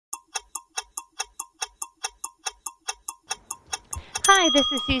Hi,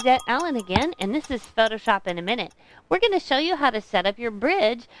 this is Suzette Allen again, and this is Photoshop in a Minute. We're going to show you how to set up your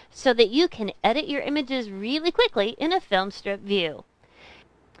bridge so that you can edit your images really quickly in a Filmstrip view.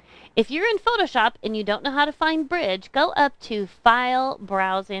 If you're in Photoshop and you don't know how to find Bridge, go up to File,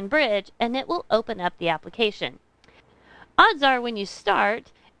 Browse in Bridge, and it will open up the application. Odds are when you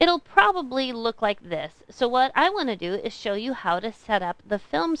start, it'll probably look like this. So what I want to do is show you how to set up the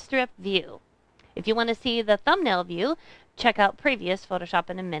Filmstrip view. If you want to see the thumbnail view, check out previous Photoshop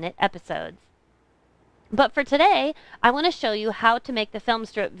in a Minute episodes. But for today, I want to show you how to make the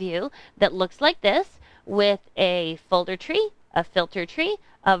Filmstrip view that looks like this with a folder tree, a filter tree,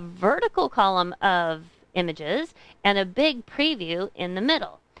 a vertical column of images, and a big preview in the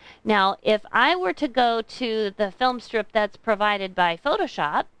middle. Now, if I were to go to the Filmstrip that's provided by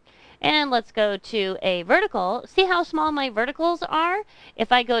Photoshop, and let's go to a vertical, see how small my verticals are?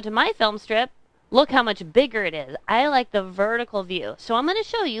 If I go to my Filmstrip, look how much bigger it is. I like the vertical view. So I'm going to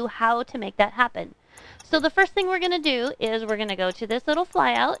show you how to make that happen. So the first thing we're going to do is we're going to go to this little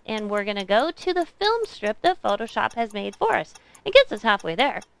flyout and we're going to go to the Filmstrip that Photoshop has made for us. It gets us halfway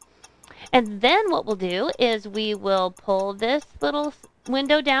there. And then what we'll do is we will pull this little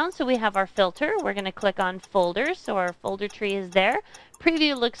window down so we have our filter. We're going to click on folders so our folder tree is there.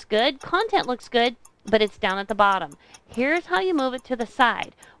 Preview looks good. Content looks good, but it's down at the bottom. Here's how you move it to the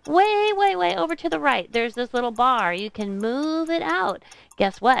side. Way over to the right, there's this little bar. You can move it out.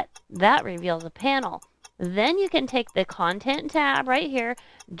 Guess what? That reveals a panel. Then you can take the content tab right here,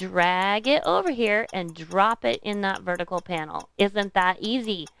 drag it over here, and drop it in that vertical panel. Isn't that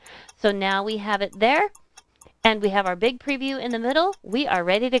easy? So now we have it there, and we have our big preview in the middle. We are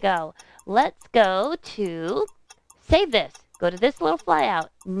ready to go. Let's go to save this. Go to this little flyout,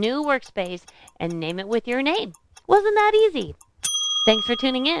 new workspace, and name it with your name. Wasn't that easy? Thanks for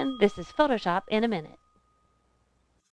tuning in. This is Photoshop in a Minute.